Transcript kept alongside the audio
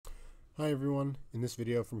Hi everyone, in this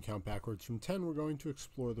video from Count Backwards from 10 we're going to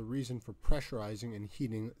explore the reason for pressurizing and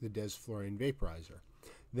heating the Desflurane vaporizer.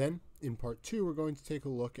 Then, in part 2, we're going to take a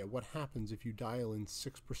look at what happens if you dial in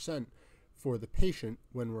 6% for the patient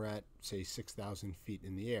when we're at, say, 6,000 feet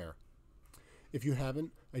in the air. If you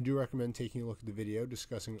haven't, I do recommend taking a look at the video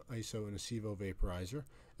discussing ISO and ACEVO vaporizer,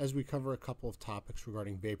 as we cover a couple of topics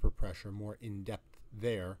regarding vapor pressure more in depth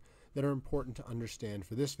there that are important to understand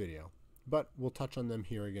for this video. But we'll touch on them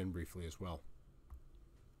here again briefly as well.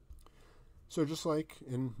 So just like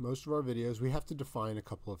in most of our videos, we have to define a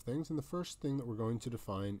couple of things, and the first thing that we're going to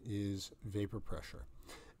define is vapor pressure.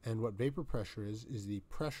 And what vapor pressure is the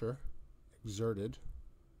pressure exerted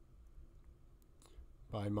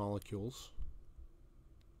by molecules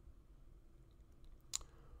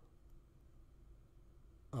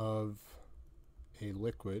of a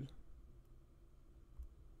liquid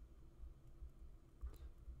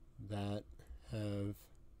that have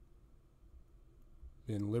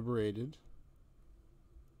been liberated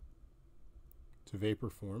to vapor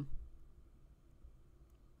form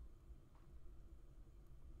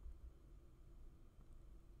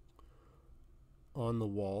on the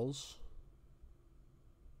walls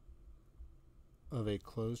of a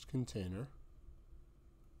closed container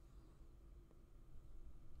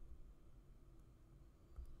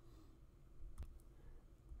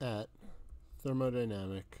at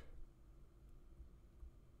thermodynamic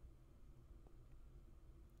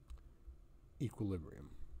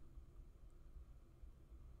equilibrium.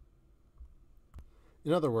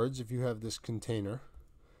 In other words, if you have this container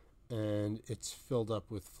and it's filled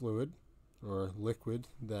up with fluid or liquid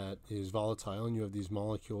that is volatile, and you have these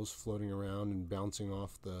molecules floating around and bouncing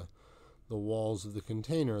off the walls of the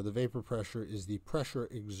container, the vapor pressure is the pressure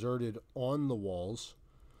exerted on the walls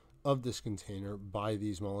of this container by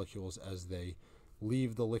these molecules as they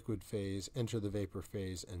leave the liquid phase, enter the vapor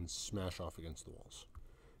phase, and smash off against the walls.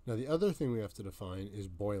 Now, the other thing we have to define is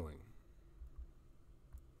boiling.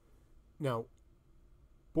 Now,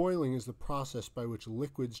 boiling is the process by which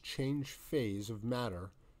liquids change phase of matter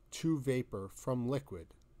to vapor from liquid,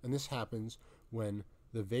 and this happens when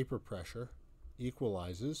the vapor pressure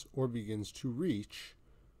equalizes or begins to reach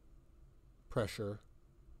pressure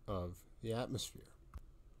of the atmosphere.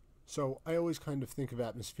 So I always kind of think of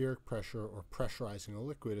atmospheric pressure or pressurizing a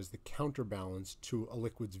liquid as the counterbalance to a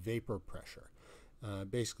liquid's vapor pressure.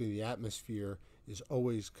 Basically, the atmosphere is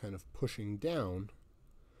always kind of pushing down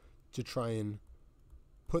to try and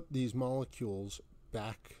put these molecules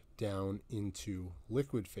back down into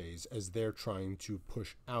liquid phase as they're trying to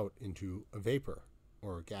push out into a vapor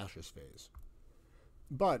or a gaseous phase.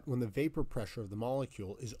 But when the vapor pressure of the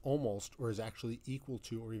molecule is almost or is actually equal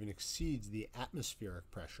to or even exceeds the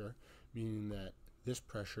atmospheric pressure, meaning that this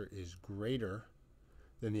pressure is greater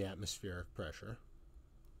than the atmospheric pressure,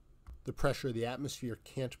 the pressure of the atmosphere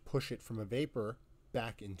can't push it from a vapor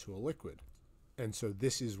back into a liquid. And so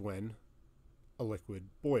this is when a liquid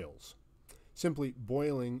boils. Simply,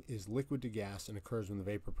 boiling is liquid to gas and occurs when the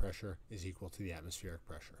vapor pressure is equal to the atmospheric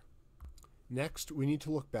pressure. Next, we need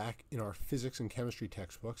to look back in our physics and chemistry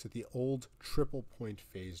textbooks at the old triple point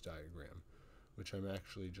phase diagram, which I'm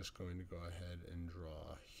actually just going to go ahead and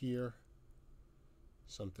draw here.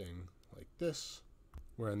 Something like this,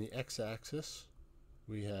 where on the x-axis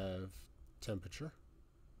we have temperature,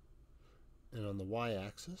 and on the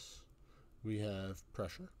y-axis we have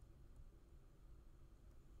pressure.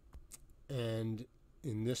 And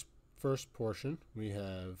in this first portion we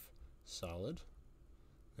have solid,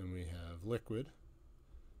 then we have liquid,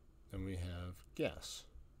 then we have gas.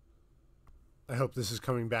 I hope this is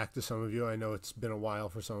coming back to some of you. I know it's been a while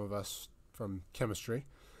for some of us from chemistry.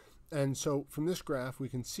 And so from this graph we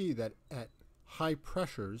can see that at high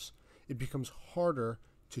pressures it becomes harder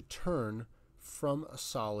to turn from a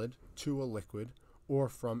solid to a liquid or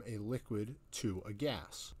from a liquid to a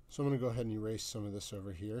gas. So I'm going to go ahead and erase some of this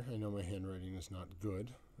over here. I know my handwriting is not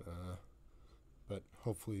good, but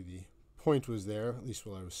hopefully the point was there, at least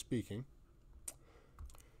while I was speaking.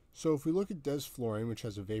 So if we look at Desflurane, which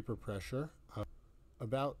has a vapor pressure of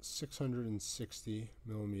about 660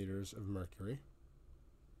 millimeters of mercury,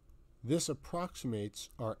 this approximates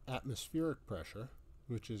our atmospheric pressure,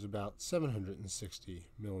 which is about 760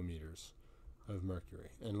 millimeters of mercury.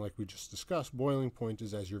 And like we just discussed, boiling point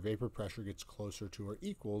is as your vapor pressure gets closer to or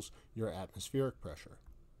equals your atmospheric pressure.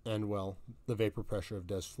 And well, the vapor pressure of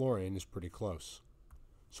Desflurane is pretty close.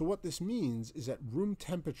 So what this means is at room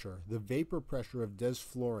temperature, the vapor pressure of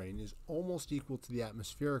Desflurane is almost equal to the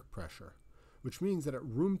atmospheric pressure, which means that at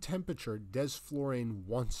room temperature, Desflurane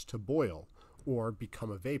wants to boil or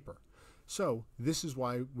become a vapor. So this is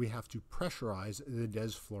why we have to pressurize the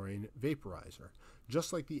Desflurane vaporizer.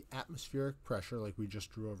 Just like the atmospheric pressure, like we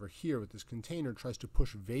just drew over here with this container, tries to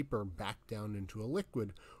push vapor back down into a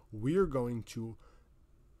liquid, we're going to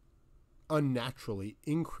unnaturally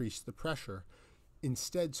increase the pressure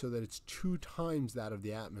instead so that it's 2 times that of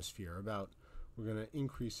the atmosphere. We're going to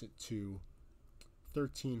increase it to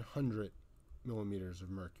 1,300 millimeters of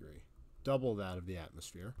mercury, double that of the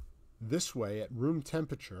atmosphere. This way, at room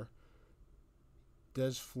temperature,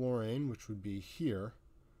 Desflurane, which would be here,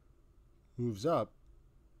 moves up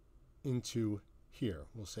into here.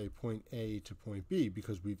 We'll say point A to point B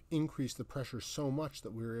because we've increased the pressure so much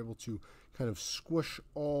that we were able to kind of squish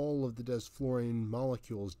all of the Desflurane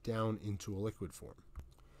molecules down into a liquid form.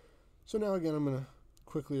 So now again, I'm going to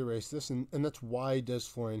quickly erase this, and that's why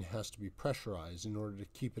Desflurane has to be pressurized in order to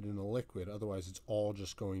keep it in a liquid. Otherwise, it's all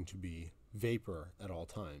just going to be vapor at all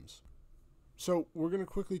times. So we're going to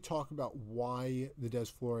quickly talk about why the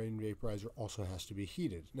Desflurane vaporizer also has to be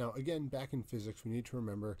heated. Now, again, back in physics, we need to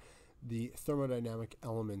remember the thermodynamic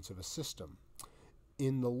elements of a system.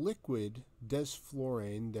 In the liquid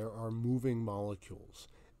Desflurane, there are moving molecules.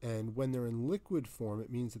 And when they're in liquid form,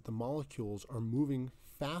 it means that the molecules are moving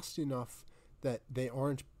fast enough that they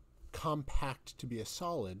aren't compact to be a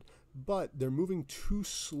solid, but they're moving too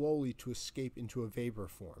slowly to escape into a vapor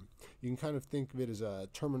form. You can kind of think of it as a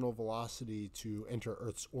terminal velocity to enter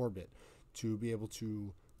Earth's orbit, to be able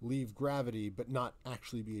to leave gravity but not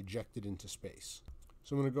actually be ejected into space.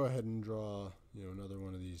 So I'm going to go ahead and draw another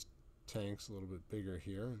one of these tanks a little bit bigger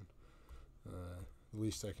here. And, the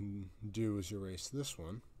least I can do is erase this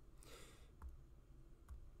one.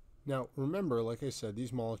 Now remember, like I said,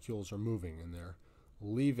 these molecules are moving and they're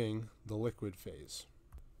leaving the liquid phase.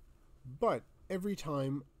 But every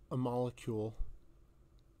time a molecule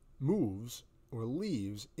moves or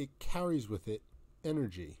leaves, it carries with it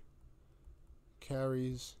energy.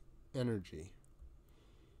 Carries energy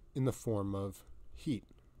in the form of heat.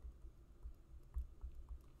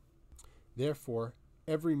 Therefore,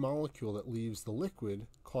 every molecule that leaves the liquid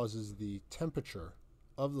causes the temperature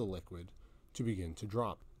of the liquid to begin to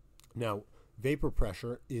drop. Now, vapor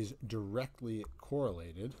pressure is directly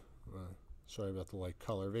correlated. Sorry about the light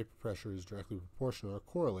color. Vapor pressure is directly proportional or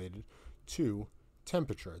correlated to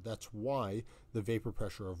temperature. That's why the vapor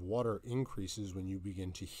pressure of water increases when you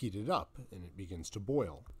begin to heat it up and it begins to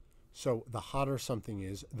boil. So the hotter something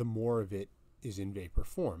is, the more of it is in vapor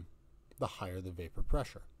form, the higher the vapor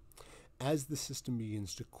pressure. As the system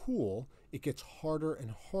begins to cool, it gets harder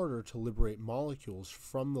and harder to liberate molecules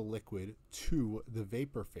from the liquid to the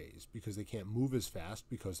vapor phase because they can't move as fast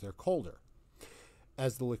because they're colder.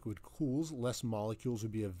 As the liquid cools, less molecules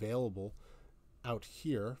will be available out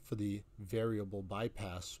here for the variable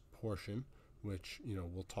bypass portion, which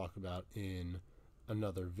we'll talk about in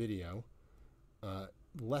another video.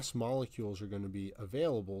 Less molecules are going to be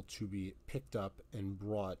available to be picked up and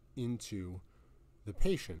brought into the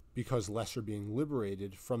patient because less are being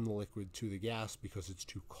liberated from the liquid to the gas because it's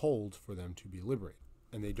too cold for them to be liberated,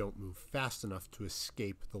 and they don't move fast enough to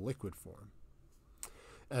escape the liquid form.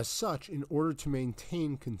 As such, in order to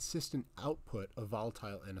maintain consistent output of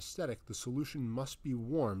volatile anesthetic, the solution must be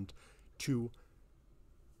warmed to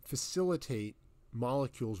facilitate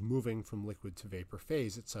molecules moving from liquid to vapor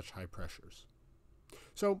phase at such high pressures.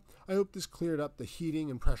 So I hope this cleared up the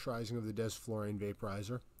heating and pressurizing of the Desflurane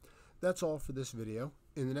vaporizer. That's all for this video.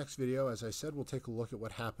 In the next video, as I said, we'll take a look at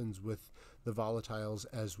what happens with the volatiles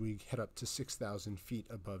as we head up to 6,000 feet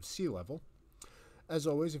above sea level. As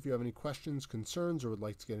always, if you have any questions, concerns, or would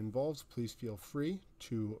like to get involved, please feel free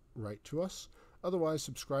to write to us. Otherwise,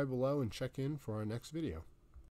 subscribe below and check in for our next video.